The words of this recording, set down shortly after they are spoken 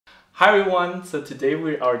Hi everyone, so today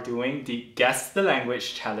we are doing the Guess the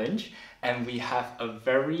Language challenge and we have a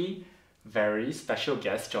very special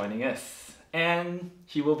guest joining us and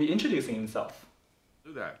he will be introducing himself.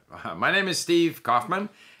 Do that. My name is Steve Kaufmann.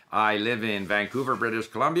 I live in Vancouver, British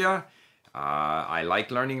Columbia. I like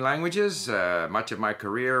learning languages. Much of my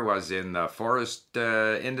career was in the forest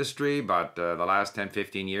industry, but the last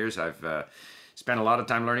 10-15 years I've spent a lot of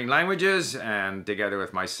time learning languages, and together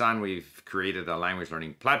with my son we've created a language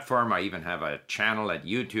learning platform. I even have a channel at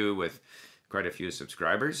YouTube with quite a few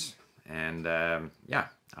subscribers, and yeah,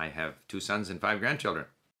 I have 2 sons and 5 grandchildren.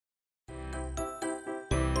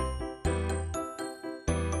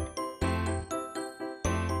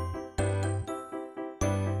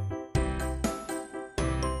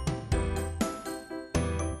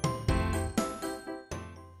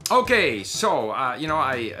 Okay, so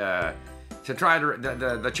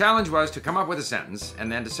the challenge was to come up with a sentence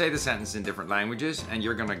and then to say the sentence in different languages, and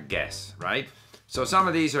you're gonna guess, right? So some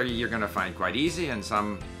of these you're gonna find quite easy and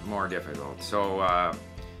some more difficult. So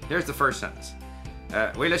here's the first sentence.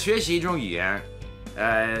 为了学习一种语言，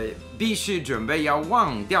必须准备要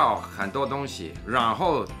忘掉很多东西，然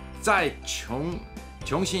后再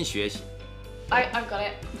重新学习。 I've got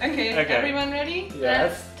it. Okay, everyone ready?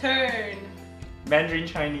 Yes. Let's turn. Mandarin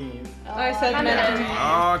Chinese. I said Mandarin.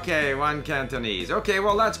 Okay, one Cantonese. Okay,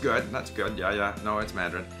 well that's good. That's good. Yeah. No, it's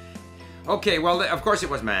Mandarin. Okay, well of course it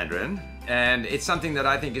was Mandarin, and it's something that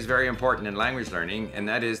I think is very important in language learning, and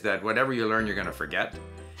that is that whatever you learn, you're going to forget.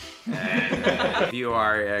 And if you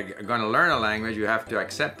are going to learn a language, you have to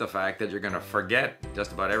accept the fact that you're going to forget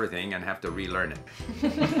just about everything and have to relearn it.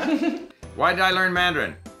 Why did I learn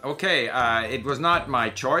Mandarin? Okay, it was not my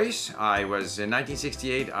choice. I was in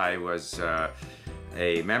 1968. I was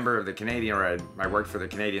a member of the Canadian, or I worked for the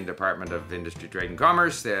Canadian Department of Industry, Trade and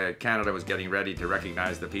Commerce. Canada was getting ready to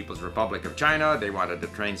recognize the People's Republic of China. They wanted to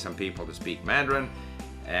train some people to speak Mandarin,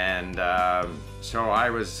 and so I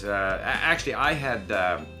was actually I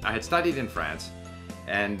had studied in France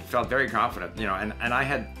and felt very confident, and I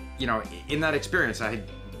had, in that experience I had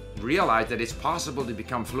realized that it's possible to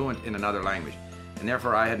become fluent in another language, and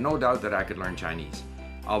therefore I had no doubt that I could learn Chinese.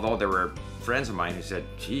 Although there were friends of mine who said,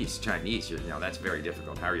 geez, Chinese, that's very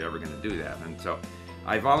difficult. How are you ever going to do that? And so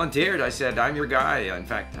I volunteered. I said, I'm your guy. In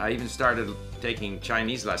fact, I even started taking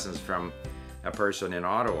Chinese lessons from a person in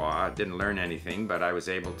Ottawa. I didn't learn anything, but I was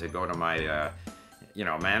able to go to my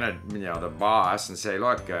the boss and say,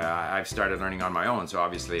 look, I've started learning on my own, so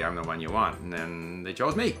obviously I'm the one you want. And then they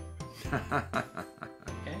chose me.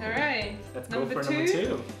 All right. Let's go for number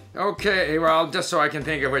 2. Okay, well, just so I can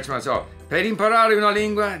think of which one. So, per imparare una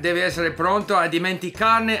lingua devi essere pronto a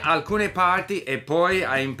dimenticarne alcune parti e poi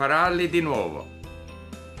a impararli di nuovo.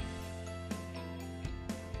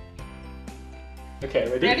 Okay,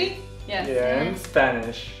 ready? Ready? Yes. Yeah, in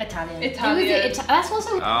Spanish. Italian. That's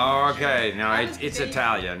also. Oh, okay, no, it's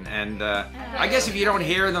Italian, and I guess if you don't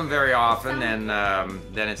hear them very often,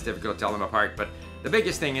 then it's difficult to tell them apart. But the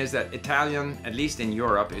biggest thing is that Italian, at least in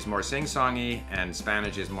Europe, is more sing-songy, and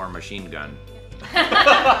Spanish is more machine gun.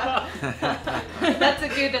 That's a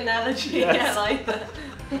good analogy. Yes. I like that.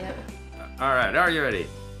 Yep. All right, are you ready?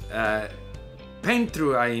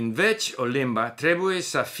 Pentru a înveți o limbă, trebuie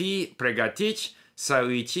să fii pregătit să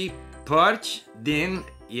uiți părți din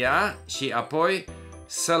ea și apoi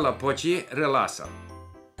să le poți relasa.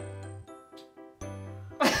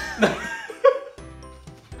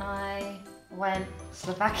 I went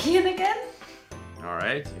Slovakian again. All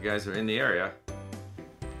right, you guys are in the area.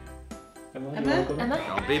 Emma?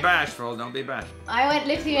 Don't be bashful, don't be bashful. I went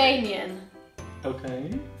Lithuanian.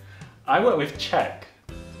 Okay. I went with Czech.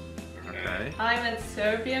 Okay. I went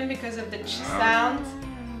Serbian because of the sound.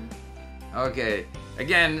 Okay.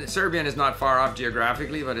 Again, Serbian is not far off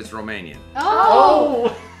geographically, but it's Romanian.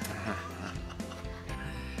 Oh!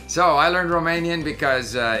 So I learned Romanian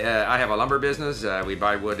because I have a lumber business. We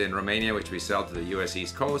buy wood in Romania, which we sell to the US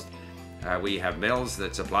East Coast. We have mills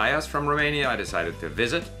that supply us from Romania. I decided to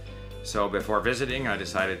visit. So before visiting, I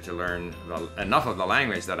decided to learn enough of the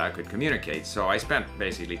language that I could communicate. So I spent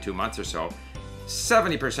basically 2 months or so.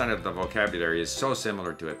 70% of the vocabulary is so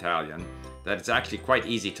similar to Italian that it's actually quite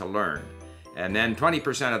easy to learn. And then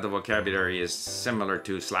 20% of the vocabulary is similar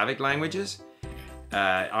to Slavic languages.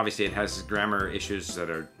 Obviously it has grammar issues that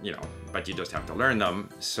are, but you just have to learn them.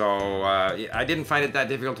 So I didn't find it that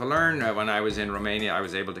difficult to learn. When I was in Romania, I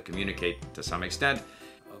was able to communicate to some extent.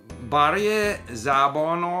 Barje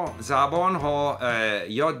zabon ho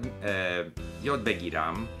jod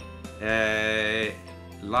begiram.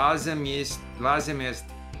 Lazım jest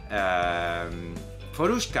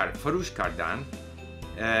forushkardan.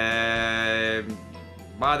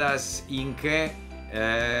 Badas inke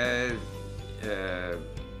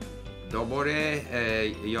Dobore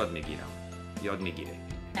Yodmigiro. Yodmigire.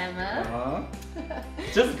 Emma.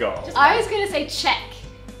 Just go. I was going to say check.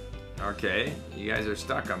 Okay, you guys are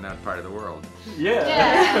stuck on that part of the world.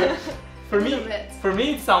 Yeah. For A me, little bit.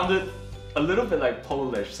 it sounded a little bit like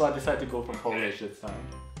Polish, so I decided to go for Polish this time.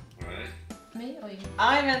 Right. Me or you?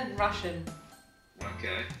 I meant Russian.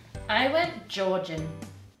 Okay. I went Georgian.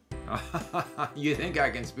 You think I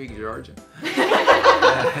can speak Georgian?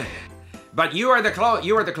 But you are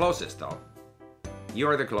the closest, though. You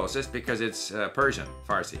are the closest because it's Persian,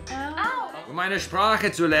 Farsi. Um eine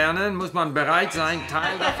Sprache zu lernen, muss man bereit sein,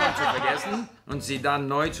 Teil davon zu vergessen und sie dann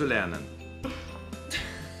neu zu lernen.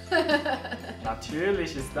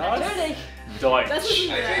 Natürlich ist das Natürlich. Deutsch. Das ist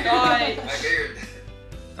Deutsch.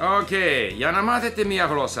 Okay, ja namatete mia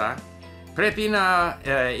vlosa. Prepina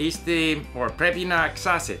isti, or prepina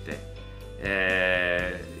xasete.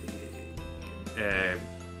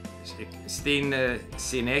 Stin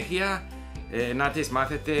συνέχεια να τις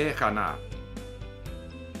μάθετε χανά.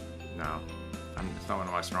 No, it's not one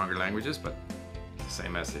of my stronger languages, but it's the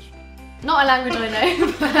same message. Not a language I know.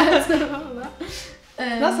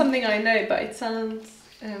 Not something I know, but it sounds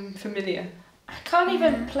familiar. I can't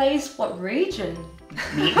even place what region.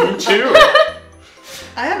 Me too.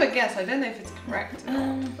 I have a guess. I don't know if it's correct or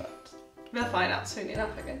not, but we'll find out soon enough,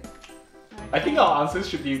 I guess. I think our answers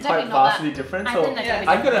should be It's quite definitely not vastly that. different. I So think they're Yeah. gonna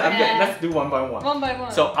be I'm gonna, different. let's do one by one. One by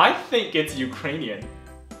one. So I think it's Ukrainian,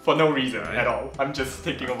 for no reason Right. at all. I'm just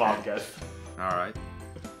taking a wild guess. All right.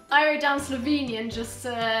 I wrote down Slovenian just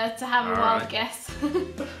to have a wild Alright. guess.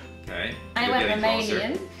 Okay. I You're went getting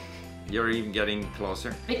Romanian closer. You're even getting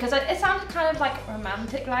closer. because it sounded kind of like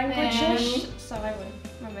romantic language-ish, so I went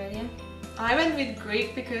Romanian. I went with Greek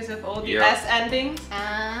because of all the Yeah. S endings.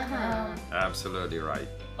 Absolutely right.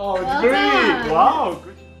 Oh, it's Well great! done. Wow!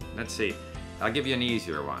 Good. Let's see. I'll give you an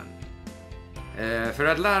easier one. För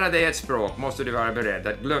att lära dig ett språk måste du vara beredd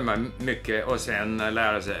att glömma mycket och sen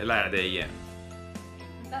lära dig igen.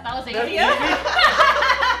 That was That's easy.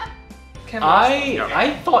 Can we-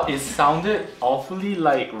 I thought it sounded awfully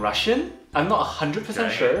like Russian. I'm not 100%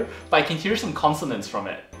 Okay. sure, but I can hear some consonants from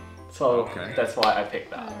it. So Okay. that's why I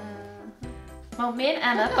picked that. Well, me and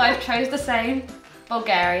Anna both chose the same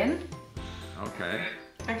Bulgarian. Okay.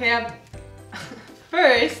 Okay,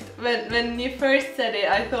 first, when you first said it,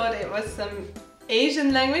 I thought it was some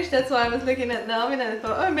Asian language. That's why I was looking at Navin and I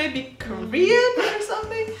thought, oh, maybe Korean or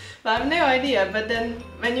something. But I have no idea. But then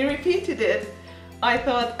when you repeated it, I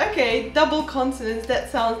thought, okay, double consonants,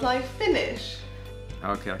 that sounds like Finnish.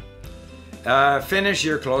 Okay. Finnish,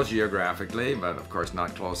 you're close geographically, but of course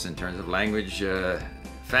not close in terms of language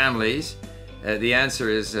families. The answer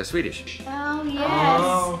is Swedish. Oh, yes.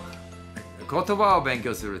 Oh. 言葉を勉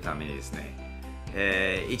強するためにですね、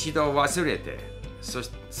一度忘れて、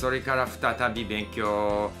それから再び勉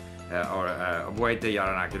強、覚えてや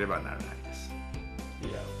らなければならないです。Yeah.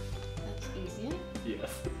 That's easier. Yes.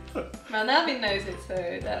 Well, Navin knows it, so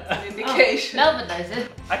that's an indication. Melvin knows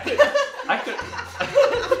it. I could.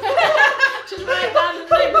 Just write down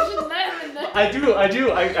the name, just Melvin knows. I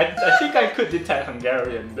do. I think I could detect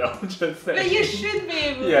Hungarian though. Just saying. But you should be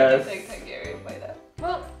able Yes. to detect Hungarian by that.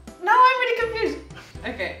 Well, now I'm really confused.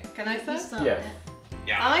 Okay, can I You start? start. Yes.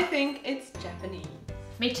 I think it's Japanese.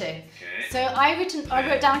 Me too. So I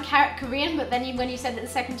wrote down Korean, but then when you said it the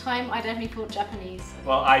second time, I definitely thought Japanese.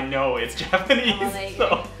 Well, I know it's Japanese. Oh, there you so.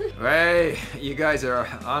 go. Hey, you guys are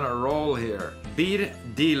on a roll here. Bir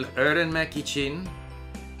dil öğrenmek için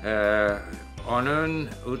onun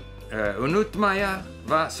unutmaya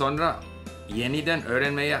ve sonra yeniden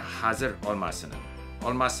öğrenmeye hazır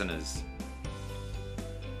olmasınız.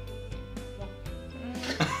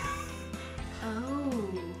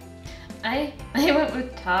 Oh. I went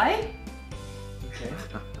with Thai. Okay.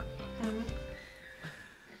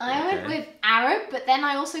 I went with Arab, but then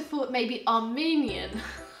I also thought maybe Armenian.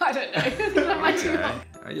 I don't know. That might be wrong.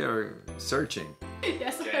 You're searching.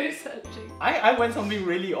 Yes, I was searching. I went something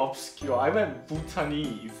really obscure. I went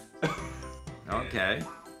Bhutanese. Okay.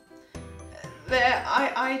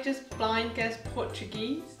 I just blind guess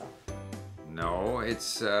Portuguese. No,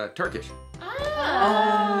 it's Turkish.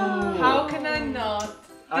 Ah. How can I not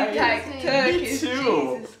I- detect Me Turkish?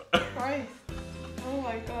 too. Jesus Christ. Oh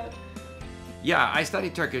my god. Yeah, I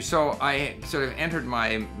studied Turkish, so I sort of entered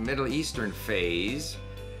my Middle Eastern phase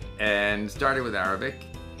and started with Arabic.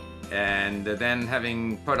 And then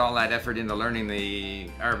having put all that effort into learning the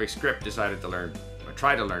Arabic script, decided to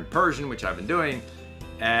try to learn Persian, which I've been doing.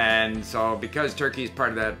 And so because Turkey is part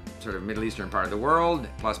of that sort of Middle Eastern part of the world,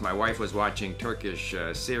 plus my wife was watching Turkish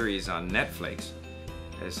series on Netflix,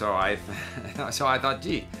 so I thought,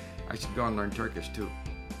 gee, I should go and learn Turkish too.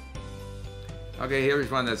 Okay, here's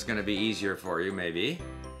one that's going to be easier for you, maybe.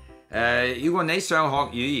 如果你想學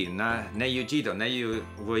語言啦，你要知道你要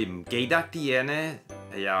會唔記得啲嘢呢，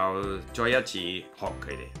又再一次學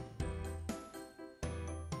佢哋。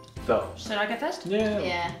So, Should I go first? yeah.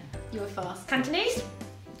 Yeah, you were fast. Cantonese?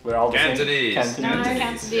 We're all the same. Cantonese. Cantonese.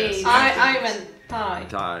 Cantonese. I went Thai.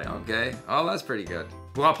 Thai, okay. Oh, that's pretty good.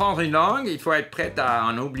 Pour apprendre une langue, il faut être prêt à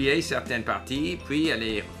en oublier certaines parties, puis à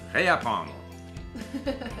les réapprendre.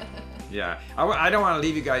 Yeah, I don't want to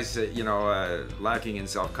leave you guys, lacking in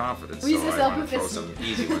self-confidence, We so I want to throw self-confidence. some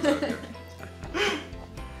easy ones out there.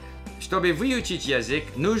 Чтобы выучить язык,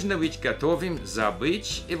 нужно быть готовым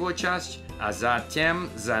забыть его часть, а затем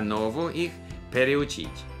заново их переучить.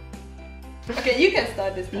 Okay, you can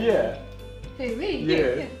start this time. Yeah. Who, me?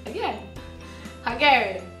 Yeah. Again.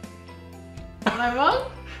 Hungarian. Am I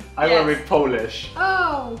wrong? I Yes. went with Polish.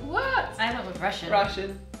 Oh, what? I went with Russian.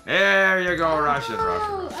 Russian. There you go, Russian, Oh,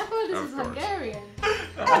 Russian. I thought this Of was course. Hungarian.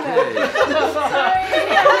 Okay.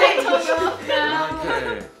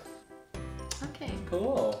 Okay. Okay.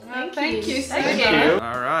 Cool. Thank you so Thank much. you.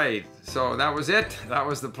 All right, so that was it. That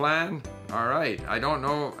was the plan. All right, I don't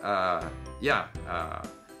know.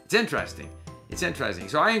 It's interesting. It's interesting.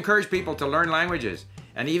 So I encourage people to learn languages,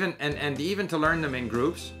 and even to learn them in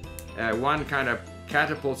groups. One kind of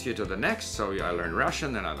catapults you to the next. So I learn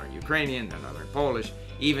Russian, then I learn Ukrainian, then I learn Polish.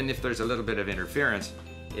 Even if there's a little bit of interference,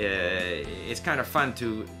 it's kind of fun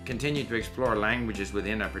to continue to explore languages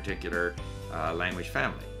within a particular language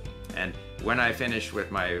family. And when I finish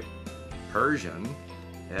with my Persian,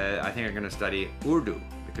 I think I'm going to study Urdu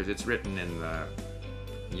because it's written in the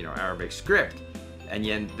Arabic script, and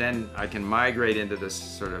then I can migrate into this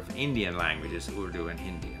sort of Indian languages, Urdu and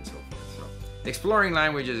Hindi and so forth. So exploring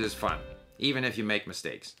languages is fun, even if you make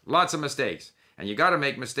mistakes. Lots of mistakes. And you got to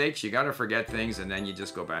make mistakes, you got to forget things, and then you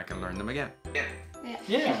just go back and learn them again.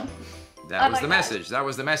 Yeah. That was like the that. message. That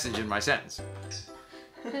was the message in my sentence.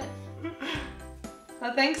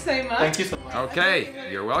 Well, thanks so much. Thank you so much. Okay,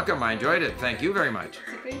 you're welcome. I enjoyed it. Thank you very much.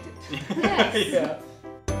 Yeah.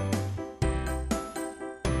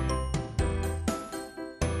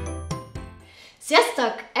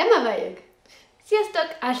 Sziasztok, Emma vagyok.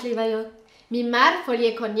 Sziasztok, Ashley vagyok. Mi már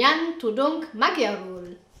folyékonyan tudunk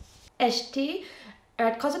magyarul. Esti,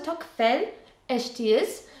 ötkozatok fel, estis,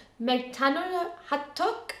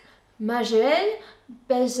 megtanulhatok magyarul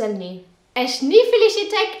beszélni. És ne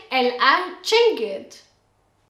felejtsétek el a csengőt.